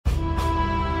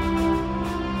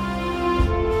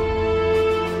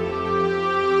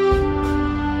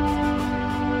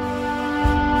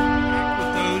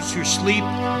sleep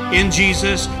in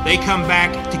Jesus, they come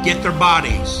back to get their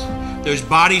bodies. Those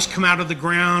bodies come out of the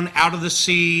ground, out of the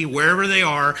sea, wherever they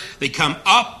are. They come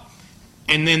up,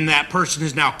 and then that person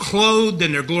is now clothed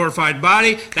in their glorified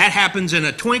body. That happens in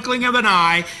a twinkling of an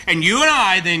eye. And you and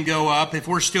I then go up, if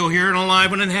we're still here and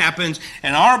alive when it happens,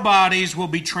 and our bodies will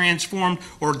be transformed,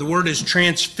 or the word is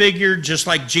transfigured, just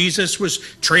like Jesus was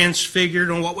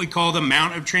transfigured on what we call the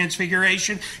Mount of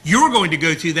Transfiguration. You're going to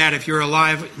go through that if you're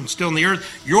alive and still in the earth.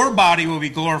 Your body will be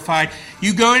glorified.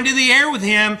 You go into the air with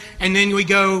him, and then we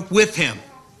go with him.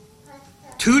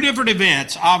 Two different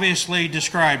events obviously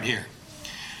described here.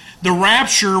 The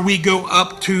rapture, we go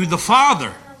up to the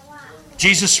Father.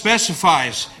 Jesus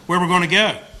specifies where we're going to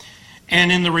go.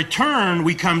 And in the return,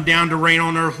 we come down to reign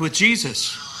on earth with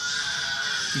Jesus.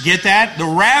 You get that? The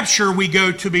rapture, we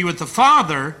go to be with the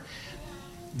Father.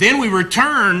 Then we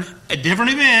return, a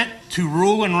different event, to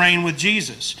rule and reign with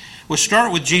Jesus. We'll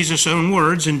start with Jesus' own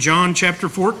words in John chapter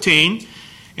 14.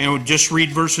 And we'll just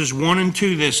read verses 1 and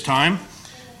 2 this time.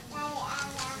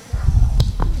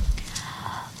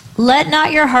 Let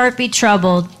not your heart be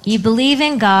troubled. Ye believe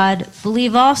in God,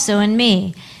 believe also in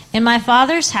me. In my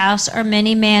Father's house are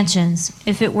many mansions.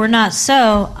 If it were not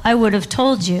so, I would have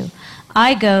told you.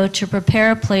 I go to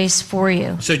prepare a place for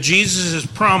you. So Jesus has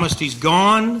promised. He's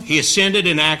gone. He ascended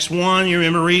in Acts 1. You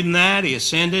remember reading that? He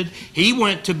ascended. He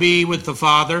went to be with the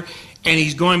Father, and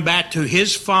he's going back to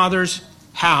his Father's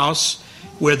house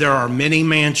where there are many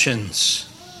mansions.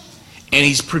 And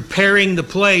he's preparing the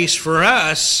place for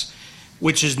us,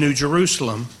 which is New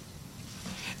Jerusalem.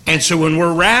 And so when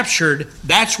we're raptured,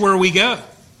 that's where we go.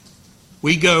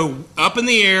 We go up in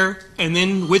the air and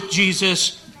then with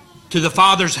Jesus to the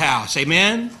Father's house.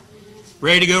 Amen?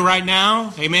 Ready to go right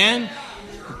now? Amen?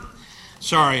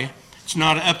 Sorry, it's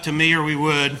not up to me or we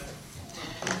would.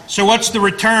 So what's the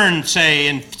return say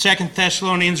in 2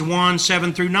 Thessalonians 1,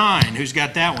 7 through 9? Who's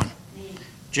got that one?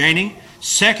 Janie?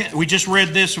 Second, we just read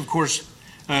this, of course,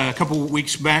 a couple of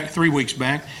weeks back, 3 weeks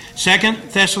back. 2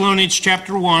 Thessalonians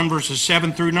chapter 1, verses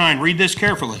 7 through 9. Read this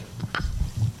carefully.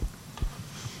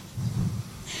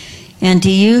 And to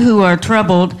you who are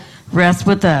troubled, rest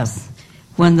with us,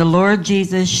 when the Lord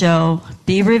Jesus shall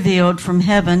be revealed from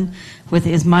heaven with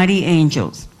his mighty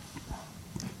angels,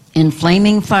 in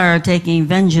flaming fire taking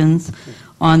vengeance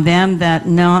on them that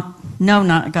know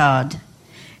not God,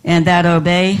 and that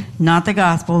obey not the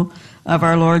gospel of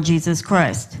our Lord Jesus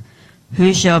Christ,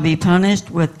 who shall be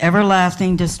punished with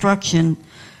everlasting destruction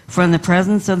from the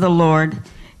presence of the Lord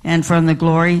and from the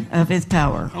glory of his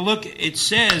power. Now look, it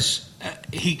says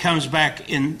he comes back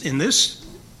in this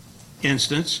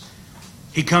instance,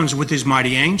 he comes with his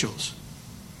mighty angels.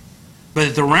 But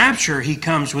at the rapture, he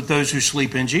comes with those who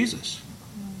sleep in Jesus.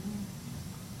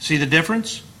 See the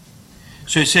difference?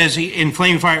 So it says he in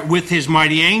flaming fire with his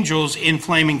mighty angels, in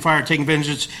flaming fire taking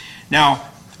vengeance. Now,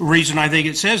 reason I think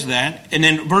it says that. And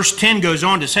then verse 10 goes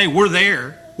on to say, we're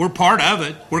there. We're part of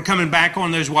it. We're coming back on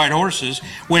those white horses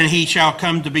when he shall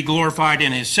come to be glorified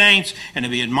in his saints and to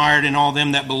be admired in all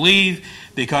them that believe,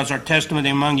 because our testimony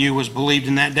among you was believed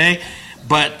in that day.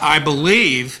 But I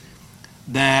believe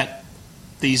that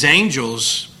these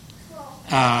angels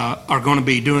are going to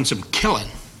be doing some killing.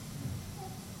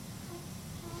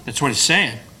 That's what it's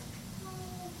saying.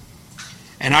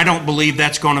 And I don't believe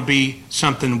that's going to be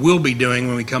something we'll be doing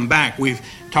when we come back. We've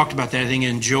talked about that, I think,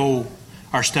 in Joel,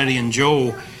 our study in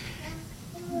Joel.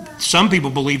 Some people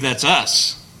believe that's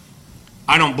us.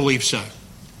 I don't believe so.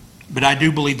 But I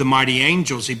do believe the mighty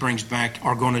angels he brings back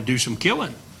are going to do some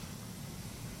killing.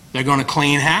 They're going to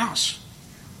clean house.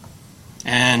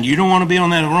 And you don't want to be on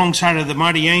that wrong side of the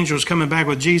mighty angels coming back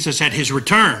with Jesus at his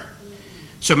return.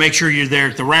 So make sure you're there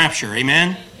at the rapture.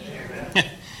 Amen?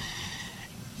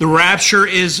 The rapture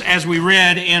is, as we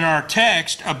read in our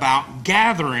text, about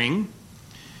gathering.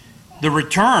 The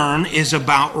return is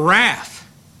about wrath.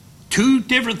 Two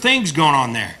different things going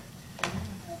on there.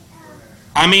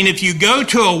 I mean, if you go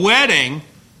to a wedding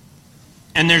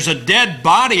and there's a dead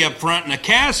body up front in a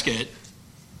casket,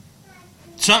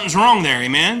 something's wrong there,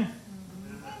 amen?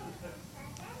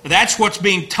 That's what's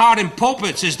being taught in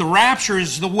pulpits, is the rapture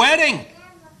is the wedding.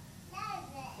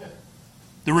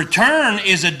 The return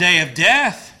is a day of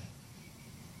death.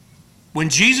 When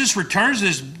Jesus returns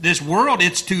to this world,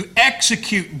 it's to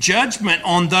execute judgment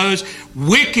on those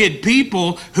wicked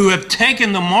people who have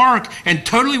taken the mark and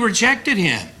totally rejected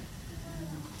him.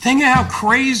 Think of how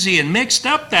crazy and mixed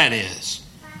up that is.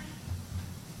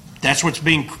 That's what's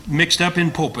being mixed up in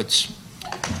pulpits.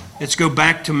 Let's go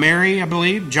back to Mary, I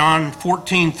believe. John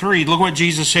 14:3. Look what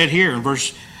Jesus said here in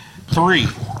verse 3.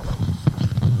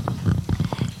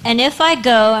 And if I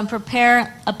go and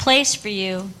prepare a place for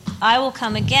you, I will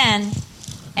come again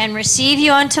and receive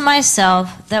you unto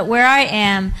myself, that where I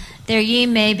am, there ye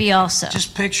may be also.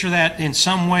 Just picture that in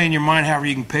some way in your mind, however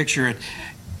you can picture it.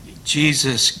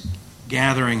 Jesus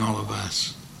gathering all of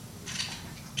us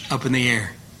up in the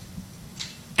air.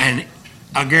 And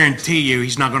I'll guarantee you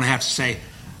he's not going to have to say,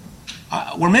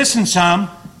 we're missing some.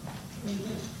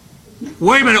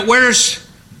 Wait a minute, where's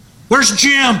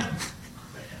Jim?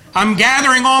 I'm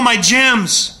gathering all my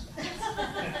gems.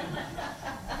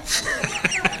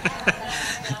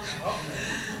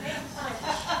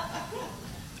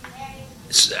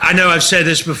 I know I've said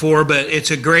this before, but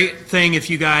it's a great thing if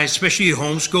you guys, especially you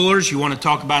homeschoolers, you want to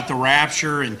talk about the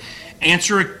rapture and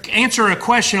answer a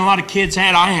question a lot of kids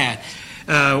had. I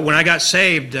had. When I got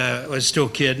saved, I was still a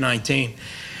kid, 19.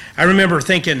 I remember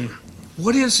thinking,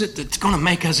 what is it that's going to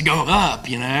make us go up?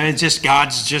 It's just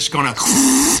God's just going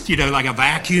to, like a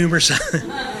vacuum or something.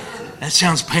 That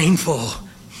sounds painful.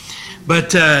 But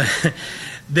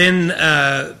then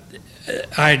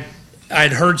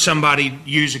I'd heard somebody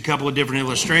use a couple of different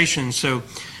illustrations, so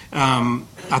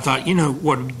I thought,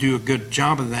 what would do a good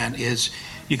job of that is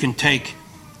you can take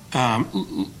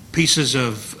pieces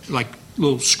of, like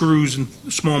little screws and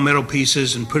small metal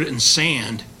pieces and put it in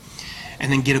sand,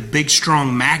 and then get a big,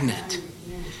 strong magnet,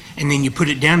 and then you put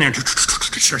it down there and it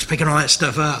starts picking all that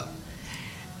stuff up.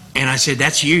 And I said,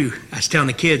 that's you. I was telling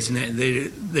the kids, and they're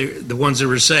the ones that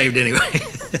were saved anyway.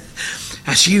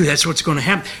 That's you. That's what's going to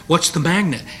happen. What's the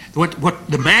magnet? What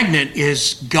the magnet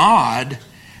is God,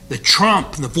 the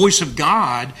trump, the voice of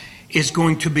God is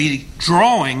going to be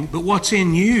drawing. But what's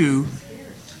in you?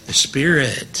 The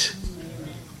Spirit.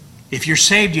 If you're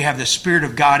saved, you have the Spirit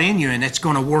of God in you, and it's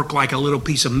going to work like a little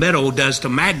piece of metal does to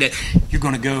magnet. You're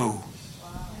going to go.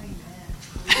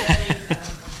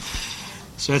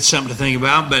 So that's something to think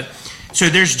about. But so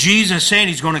there's Jesus saying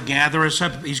he's going to gather us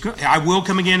up. I will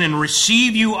come again and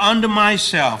receive you unto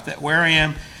myself, that where I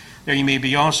am, there you may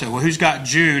be also. Well, who's got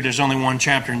Jude? There's only one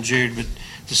chapter in Jude, but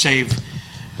to save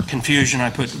confusion,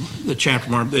 I put the chapter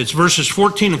mark. It's verses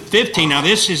 14 and 15. Now,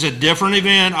 this is a different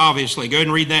event, obviously. Go ahead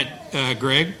and read that,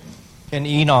 Greg. And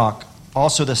Enoch,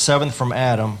 also the seventh from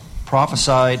Adam,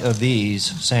 prophesied of these,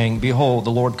 saying, Behold,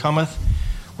 the Lord cometh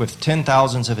with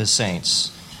 10,000s of his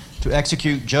saints, to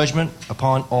execute judgment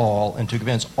upon all, and to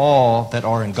convince all that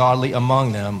are ungodly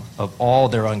among them of all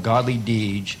their ungodly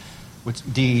deeds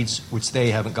which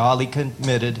they have ungodly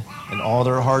committed, and all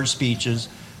their hard speeches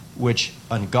which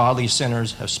ungodly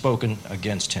sinners have spoken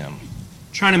against him.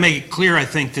 Trying to make it clear, I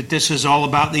think, that this is all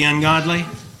about the ungodly.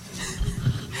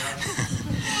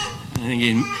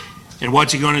 And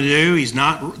what's he going to do?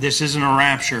 This isn't a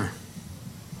rapture.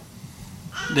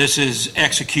 This is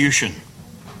execution.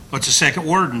 What's the second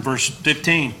word in verse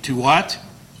 15? To what?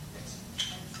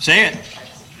 Say it.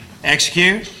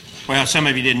 Execute. Well, some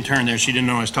of you didn't turn there, so you didn't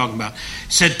know what I was talking about. It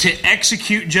said to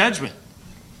execute judgment.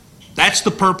 That's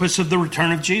the purpose of the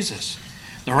return of Jesus.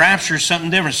 The rapture is something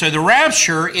different. So the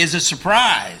rapture is a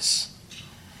surprise.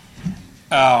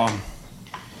 I've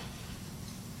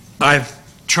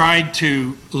tried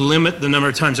to limit the number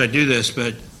of times I do this,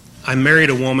 but I married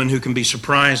a woman who can be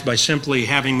surprised by simply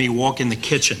having me walk in the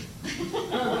kitchen.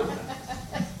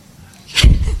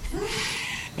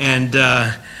 And,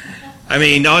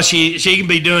 she can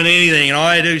be doing anything, and all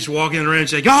I do is walk in the room and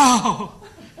say, "Oh!"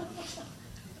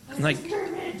 I'm like,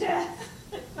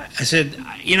 I said,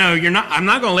 I'm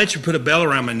not going to let you put a bell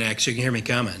around my neck so you can hear me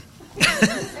coming.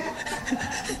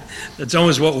 That's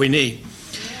almost what we need.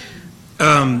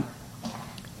 To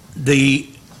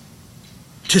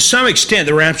some extent,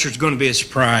 the rapture is going to be a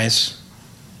surprise,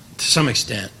 to some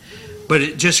extent, but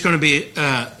it's just going to be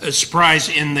a surprise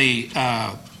in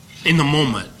the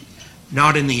moment,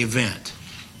 not in the event.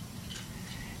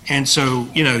 And so,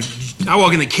 I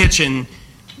walk in the kitchen,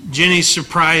 Jenny's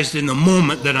surprised in the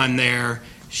moment that I'm there.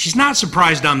 She's not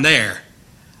surprised I'm there.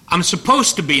 I'm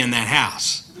supposed to be in that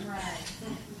house.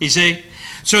 You see?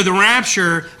 So the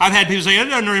rapture, I've had people say, it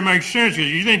doesn't really make sense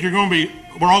because you think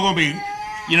we're all going to be,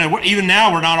 even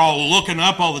now we're not all looking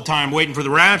up all the time waiting for the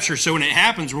rapture. So when it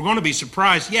happens, we're going to be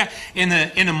surprised. Yeah, in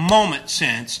a moment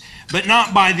sense, but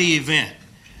not by the event.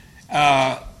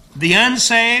 The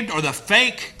unsaved or the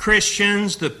fake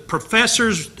Christians, the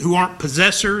professors who aren't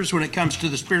possessors when it comes to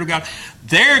the Spirit of God,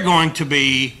 they're going to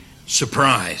be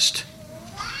surprised.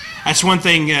 That's one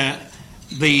thing.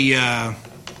 The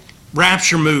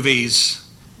rapture movies,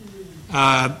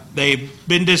 they've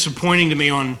been disappointing to me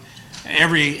on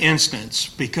every instance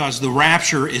because the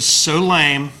rapture is so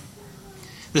lame.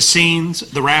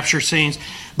 The rapture scenes,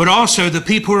 but also the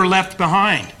people who are left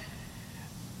behind.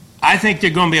 I think there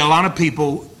are going to be a lot of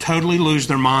people totally lose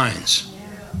their minds.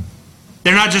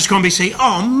 They're not just going to be saying,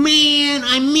 "Oh man,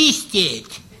 I missed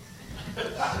it."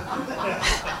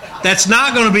 That's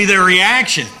not going to be their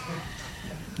reaction.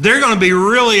 They're going to be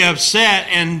really upset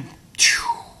and,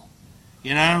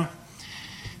 you know.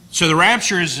 So the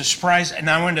rapture is a surprise, and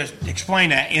I wanted to explain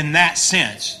that in that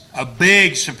sense. A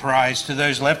big surprise to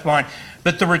those left behind.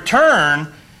 But the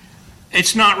return,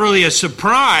 it's not really a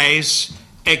surprise,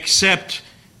 except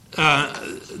I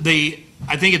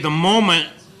think at the moment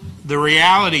the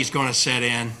reality is going to set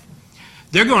in.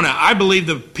 I believe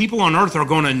the people on earth are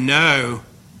going to know.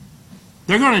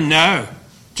 They're going to know.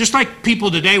 Just like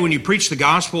people today, when you preach the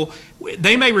gospel,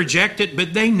 they may reject it,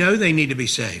 but they know they need to be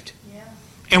saved. Yeah.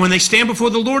 And when they stand before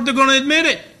the Lord, they're going to admit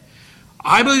it.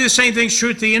 I believe the same thing's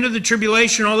true at the end of the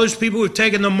tribulation. All those people who've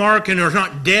taken the mark and are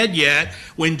not dead yet,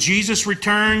 when Jesus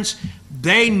returns,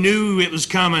 they knew it was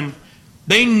coming.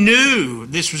 They knew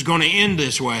this was going to end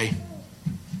this way.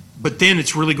 But then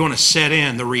it's really going to set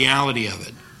in, the reality of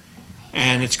it.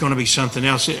 And it's going to be something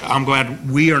else I'm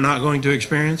glad we are not going to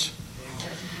experience.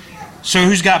 So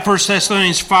who's got 1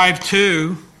 Thessalonians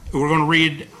 5:2? We're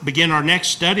going to begin our next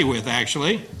study with,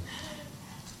 actually.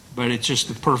 But it's just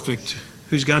the perfect.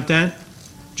 Who's got that?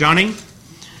 Johnny?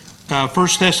 1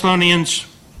 Thessalonians,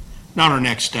 not our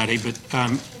next study, but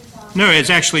no, it's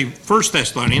actually 1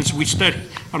 Thessalonians. We studied,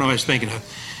 I don't know what I was thinking of.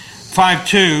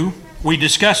 5:2, we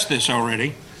discussed this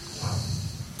already.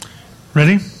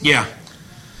 Ready? Yeah.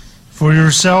 For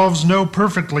yourselves know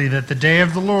perfectly that the day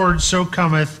of the Lord so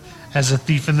cometh as a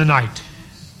thief in the night.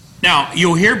 Now,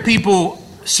 you'll hear people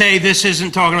say this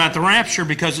isn't talking about the rapture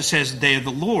because it says the day of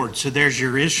the Lord. So there's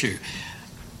your issue.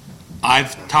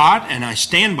 I've taught, and I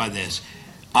stand by this.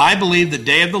 I believe the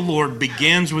day of the Lord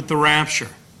begins with the rapture.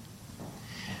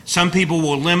 Some people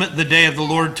will limit the day of the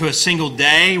Lord to a single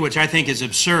day, which I think is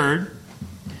absurd.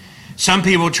 Some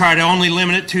people try to only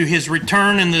limit it to his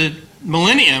return in the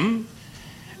millennium.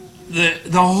 The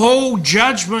whole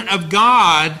judgment of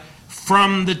God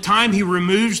from the time he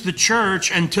removes the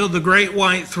church until the great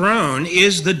white throne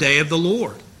is the day of the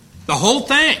Lord. The whole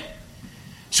thing.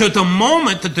 So at the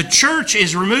moment that the church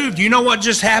is removed, you know what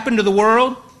just happened to the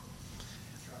world?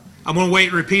 I'm going to wait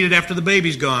and repeat it after the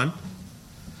baby's gone.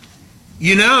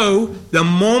 You know, the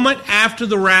moment after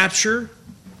the rapture,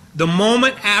 the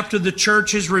moment after the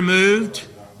church is removed,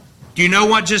 do you know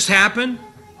what just happened?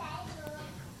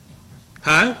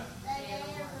 Huh?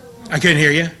 I couldn't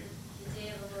hear you.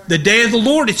 The day of the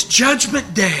Lord, it's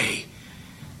Judgment Day.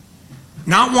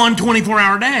 Not one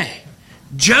 24-hour day.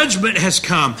 Judgment has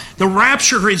come. The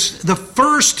rapture is the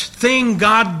first thing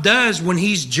God does when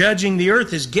he's judging the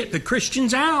earth is get the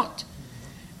Christians out.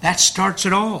 That starts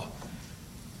it all.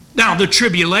 Now, the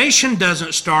tribulation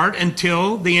doesn't start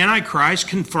until the Antichrist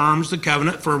confirms the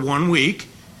covenant for 1 week,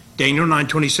 Daniel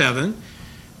 9:27.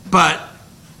 But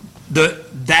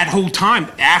that whole time,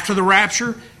 after the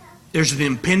rapture, there's an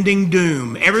impending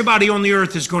doom. Everybody on the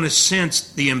earth is going to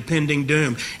sense the impending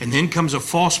doom. And then comes a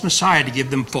false Messiah to give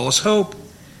them false hope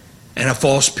and a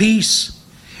false peace.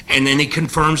 And then he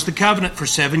confirms the covenant for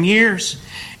 7 years.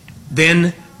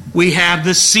 Then we have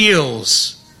the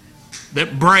seals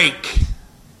that break,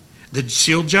 the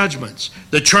sealed judgments,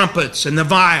 the trumpets and the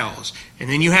vials. And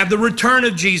then you have the return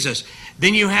of Jesus.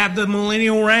 Then you have the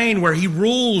millennial reign where he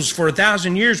rules for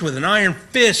 1,000 years with an iron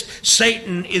fist.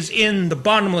 Satan is in the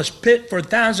bottomless pit for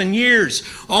 1,000 years.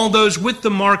 All those with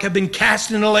the mark have been cast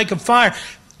in a lake of fire.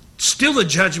 Still the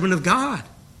judgment of God.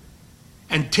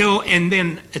 And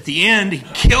then at the end, he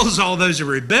kills all those who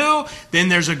rebel. Then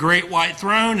there's a great white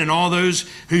throne, and all those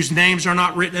whose names are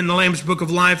not written in the Lamb's book of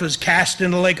life is cast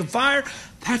in the lake of fire.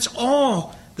 That's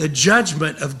all the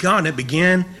judgment of God. It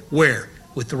began where?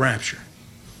 With the rapture.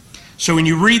 So when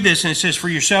you read this and it says, for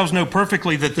yourselves know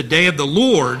perfectly that the day of the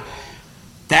Lord,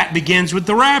 that begins with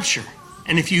the rapture.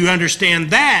 And if you understand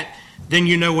that, then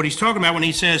you know what he's talking about when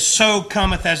he says, so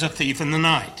cometh as a thief in the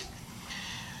night.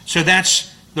 So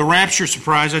that's the rapture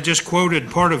surprise. I just quoted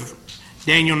part of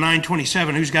Daniel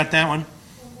 9:27. Who's got that one?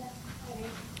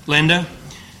 Linda?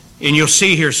 And you'll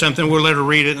see here something. We'll let her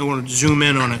read it and we'll zoom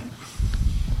in on it.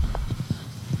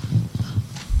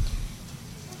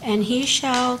 And he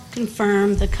shall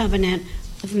confirm the covenant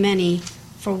of many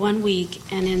for 1 week,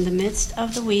 and in the midst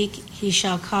of the week he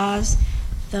shall cause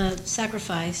the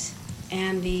sacrifice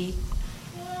and the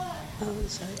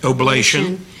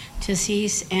oblation to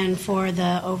cease, and for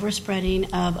the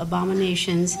overspreading of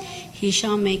abominations he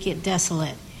shall make it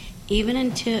desolate, even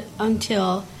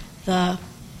until the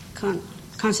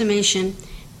consummation,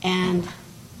 and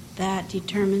that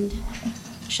determined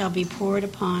shall be poured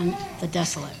upon the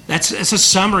desolate. That's a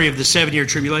summary of the 7-year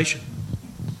tribulation.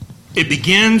 It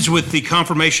begins with the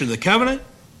confirmation of the covenant,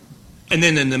 and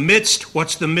then in the midst,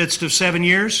 what's the midst of 7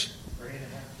 years?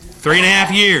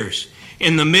 3.5 years.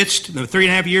 In the midst, the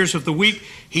 3.5 years of the week,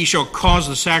 He shall cause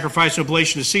the sacrifice and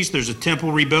oblation to cease. There's a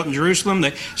temple rebuilt in Jerusalem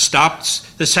that stops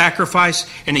the sacrifice,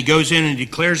 and he goes in and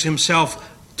declares himself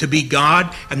to be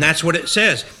God, and that's what it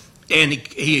says. And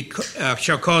he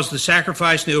shall cause the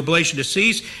sacrifice and the oblation to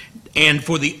cease, and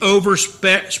for the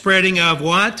overspreading of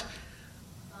what?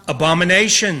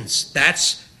 Abominations.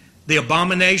 That's the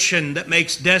abomination that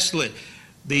makes desolate.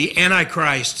 The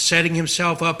Antichrist setting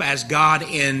himself up as God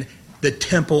in the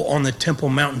temple, on the Temple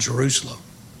Mount in Jerusalem,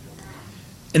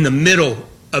 in the middle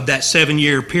of that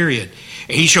 7-year period.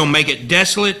 He shall make it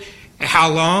desolate.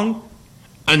 How long?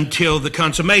 Until the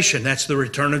consummation. That's the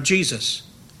return of Jesus.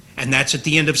 And that's at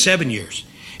the end of 7 years.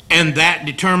 And that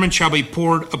determined shall be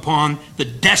poured upon the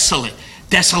desolate.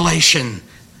 Desolation.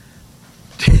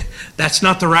 That's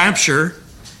not the rapture.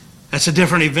 That's a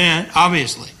different event,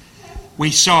 obviously.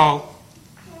 We saw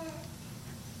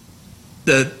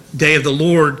the day of the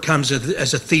Lord comes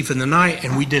as a thief in the night,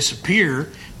 and we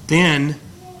disappear. Then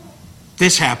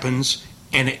this happens,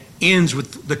 and it ends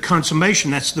with the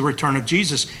consummation. That's the return of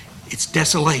Jesus. It's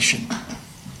desolation.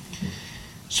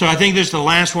 So I think this is the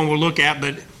last one we'll look at,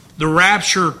 but the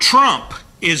rapture trump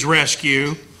is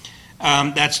rescue.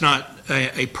 That's not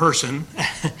a person.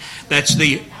 That's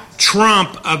the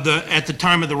trump of at the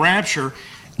time of the rapture.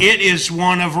 It is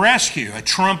one of rescue, a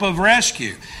trump of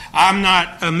rescue.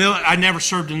 I never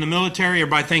served in the military.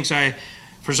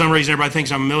 For some reason, everybody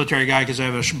thinks I'm a military guy because I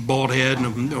have a bald head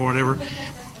or whatever,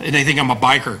 and they think I'm a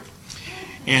biker.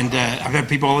 And I've had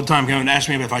people all the time come and ask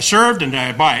me if I served and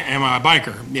am I a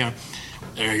biker? You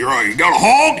got a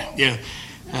hog? Yeah.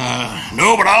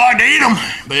 No, but I like to eat them.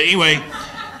 But anyway,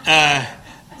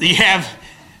 you have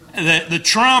the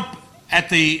trump at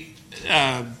the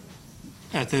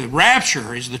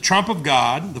rapture is the trump of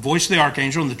God, the voice of the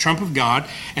archangel, and the trump of God,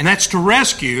 and that's to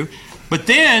rescue. But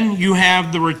then you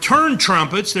have the return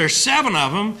trumpets. There's 7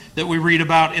 of them that we read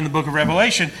about in the book of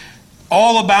Revelation,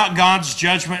 all about God's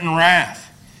judgment and wrath.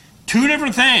 2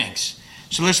 different things.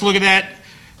 So let's look at that.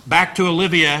 Back to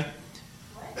Olivia.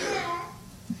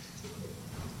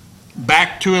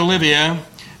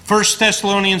 1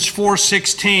 Thessalonians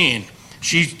 4:16.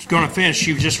 She's going to finish.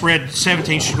 She just read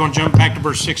 17. She's going to jump back to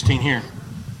verse 16 here.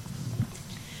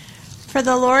 For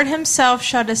the Lord himself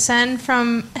shall descend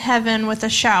from heaven with a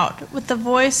shout, with the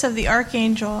voice of the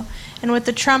archangel, and with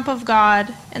the trump of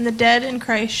God, and the dead in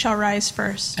Christ shall rise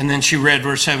first. And then she read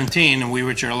verse 17, and we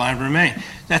which are alive remain.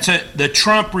 The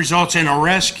trump results in a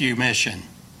rescue mission.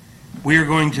 We are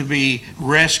going to be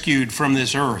rescued from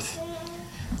this earth.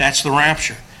 That's the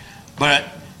rapture. But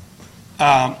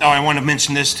I want to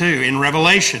mention this too. In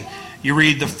Revelation, you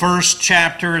read the first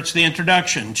chapter, it's the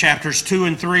introduction. Chapters 2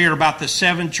 and 3 are about the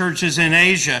 7 churches in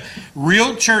Asia.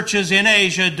 Real churches in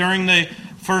Asia during the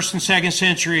 1st and 2nd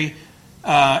century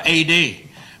AD.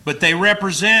 But they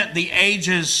represent the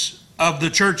ages of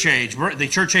the church age. The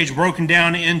church age broken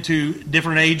down into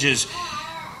different ages.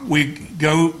 You can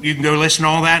go listen to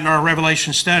all that in our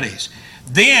Revelation studies.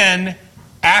 Then,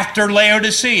 after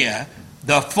Laodicea,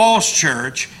 the false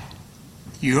church,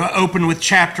 you open with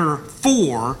chapter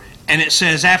 4, and it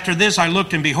says, after this I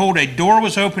looked, and behold, a door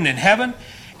was opened in heaven,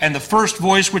 and the first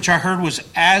voice which I heard was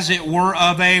as it were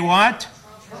of a what?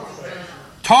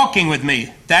 Talking with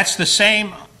me. That's the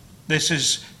same. This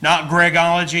is not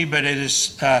Gregology, but it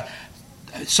is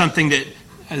something that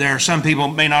there are some people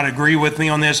may not agree with me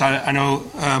on this. I know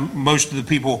most of the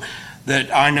people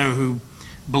that I know who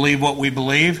believe what we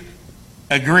believe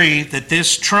agree that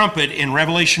this trumpet in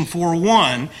Revelation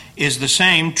 4:1 is the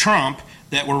same trump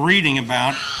that we're reading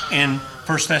about in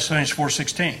 1 Thessalonians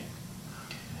 4:16.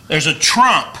 There's a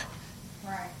trump.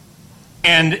 Right.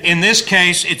 And in this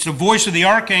case, it's the voice of the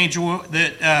archangel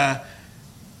that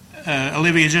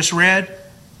Olivia just read.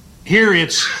 Here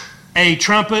it's a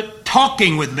trumpet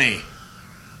talking with me.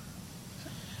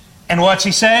 And what's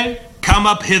he say? Come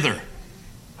up hither.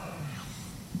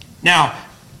 Now,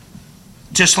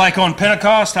 just like on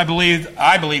Pentecost, I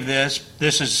believe this.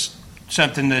 This is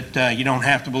something that you don't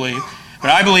have to believe. But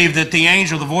I believe that the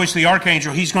angel, the voice of the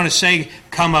archangel, he's going to say,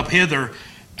 come up hither.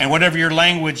 And whatever your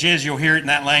language is, you'll hear it in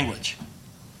that language.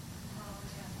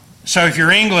 So if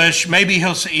you're English, maybe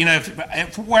he'll say,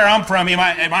 if where I'm from,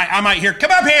 I might hear,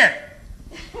 come up here.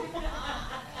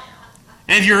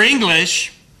 And if you're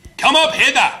English, come up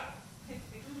hither.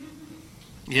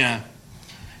 Yeah.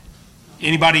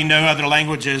 Anybody know other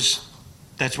languages?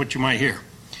 That's what you might hear.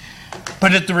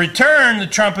 But at the return, the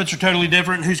trumpets are totally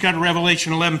different. Who's got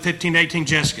Revelation 11:15-18?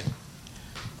 Jessica.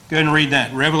 Go ahead and read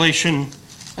that. Revelation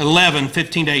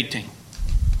 11:15-18.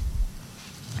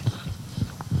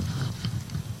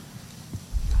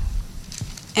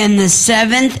 And the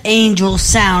 7th angel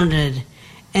sounded,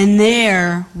 and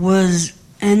there was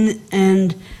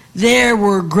and there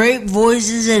were great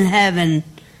voices in heaven,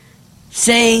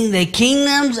 saying, the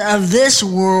kingdoms of this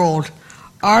world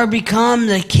are become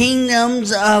the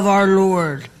kingdoms of our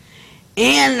Lord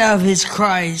and of his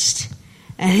Christ,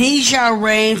 and he shall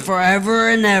reign forever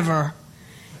and ever.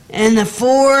 And the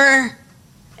 24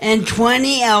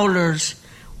 elders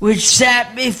which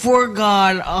sat before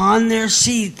God on their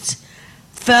seats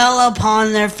fell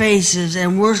upon their faces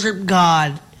and worshipped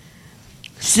God,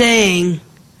 saying,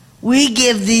 we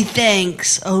give thee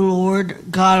thanks, O Lord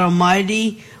God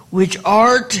Almighty, which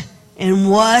art and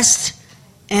wast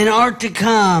and art to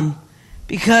come,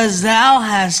 because thou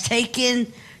hast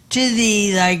taken to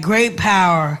thee thy great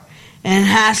power, and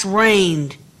hast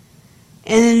reigned.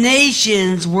 And the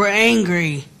nations were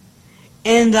angry,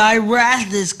 and thy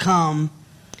wrath is come,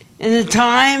 in the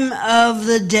time of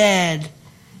the dead,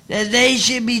 that they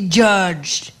should be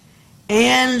judged,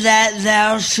 and that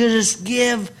thou shouldest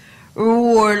give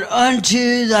reward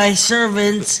unto thy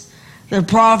servants, the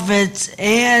prophets,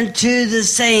 and to the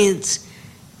saints,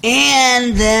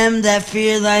 and them that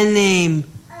fear thy name,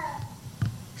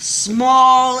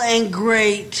 small and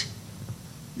great,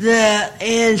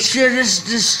 and shouldest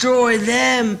destroy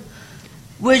them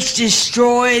which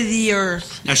destroy the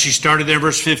earth. Now she started there,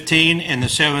 verse 15, and the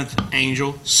seventh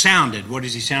angel sounded. What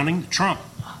is he sounding? The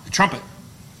trumpet.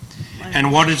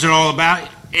 And what is it all about?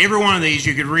 Every one of these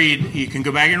you could read, you can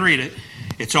go back and read it.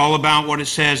 It's all about what it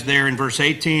says there in verse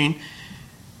 18.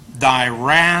 Thy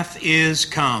wrath is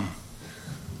come.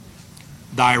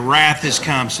 Thy wrath is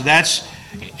come. So that's,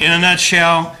 in a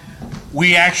nutshell,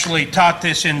 we actually taught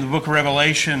this in the book of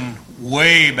Revelation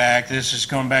way back. This is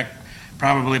going back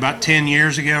probably about 10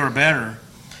 years ago or better.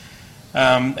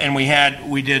 And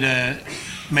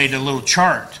made a little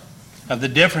chart of the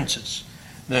differences.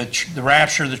 The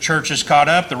rapture, the church is caught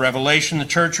up. The revelation, the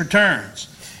church returns.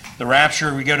 The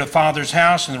rapture, we go to Father's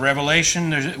house. In the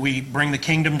revelation, we bring the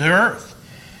kingdom to earth.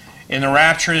 In the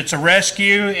rapture, it's a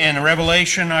rescue. In the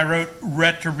revelation, I wrote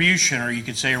retribution, or you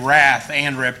could say wrath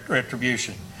and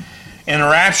retribution. In the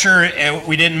rapture,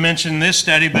 we didn't mention this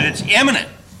study, but it's imminent.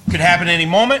 Could happen any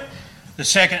moment.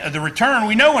 The return,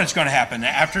 we know when it's going to happen.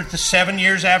 After the 7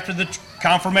 years after the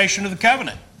confirmation of the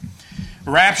covenant.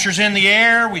 The rapture's in the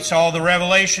air. We saw the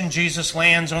revelation. Jesus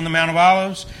lands on the Mount of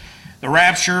Olives. The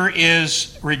rapture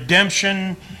is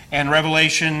redemption and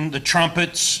revelation. The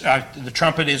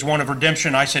trumpet is one of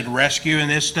redemption. I said rescue in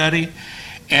this study.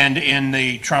 And in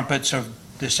the trumpets of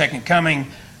the second coming,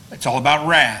 it's all about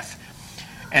wrath.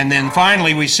 And then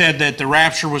finally, we said that the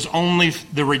rapture was only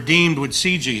the redeemed would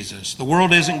see Jesus. The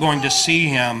world isn't going to see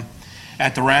him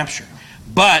at the rapture.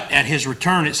 But at his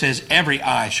return, it says, every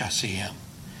eye shall see him.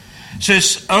 So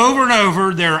it's over and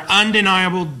over, there are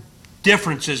undeniable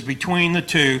differences between the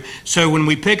two. So when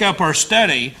we pick up our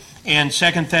study in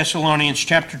 2 Thessalonians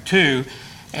chapter 2,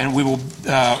 and we will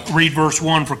read verse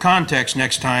 1 for context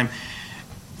next time,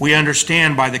 we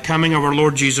understand by the coming of our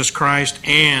Lord Jesus Christ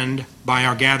and by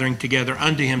our gathering together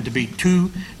unto him to be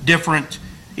two different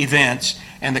events.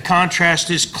 And the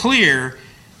contrast is clear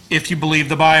if you believe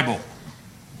the Bible.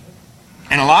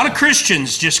 And a lot of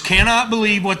Christians just cannot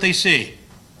believe what they see.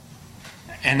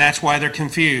 And that's why they're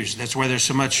confused. That's why there's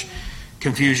so much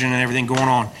confusion and everything going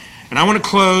on. And I want to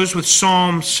close with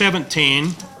Psalm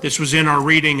 17. This was in our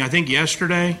reading, I think,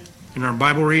 yesterday, in our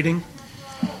Bible reading.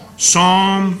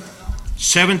 Psalm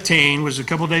 17 was a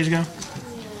couple of days ago.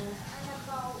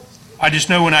 I just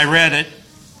know when I read it,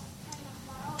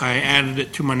 I added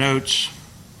it to my notes.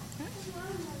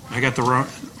 I got the wrong,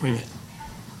 wait a minute.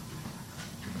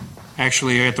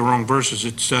 Actually, I got the wrong verses.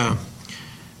 It's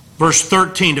verse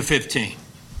 13 to 15.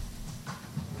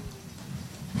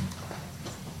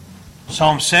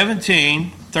 Psalm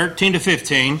 17, 13 to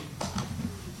 15.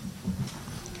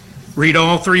 Read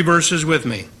all three verses with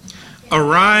me.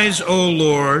 Arise, O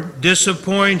Lord,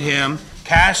 disappoint him,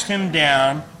 cast him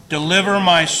down, deliver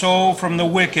my soul from the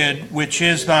wicked, which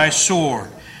is thy sword.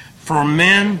 From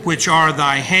men which are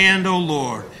thy hand, O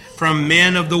Lord, from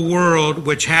men of the world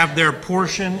which have their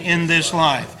portion in this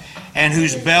life, and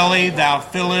whose belly thou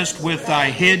fillest with thy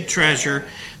hid treasure.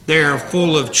 They are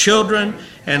full of children,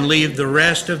 and leave the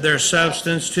rest of their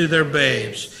substance to their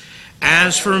babes.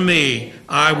 As for me,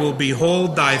 I will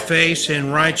behold thy face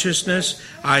in righteousness.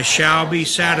 I shall be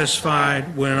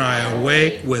satisfied when I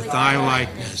awake with thy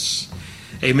likeness.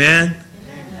 Amen?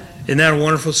 Isn't that a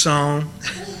wonderful song?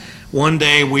 One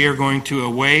day we are going to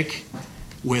awake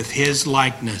with his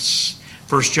likeness.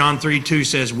 1 John 3:2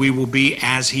 says we will be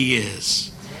as he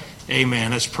is. Amen.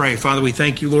 Let's pray. Father, we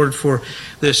thank you, Lord, for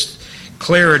this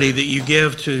clarity that you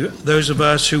give to those of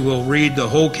us who will read the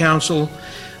whole counsel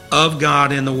of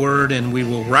God in the Word, and we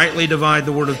will rightly divide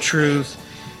the word of truth,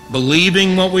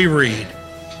 believing what we read.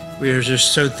 We are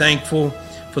just so thankful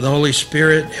for the Holy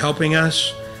Spirit helping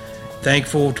us.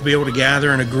 Thankful to be able to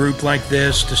gather in a group like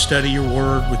this to study your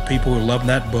word with people who love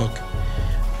that book.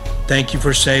 Thank you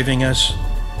for saving us.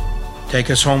 Take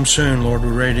us home soon, Lord.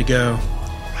 We're ready to go.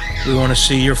 We want to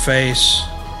see your face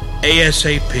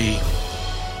ASAP.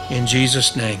 In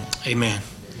Jesus' name, amen.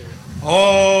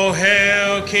 All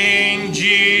hail King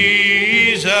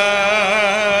Jesus.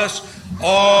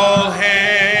 All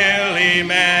hail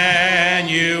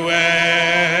Emmanuel.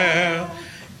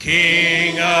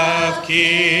 King of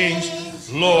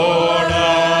kings, Lord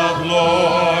of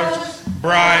lords,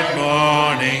 bright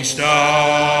morning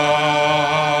star.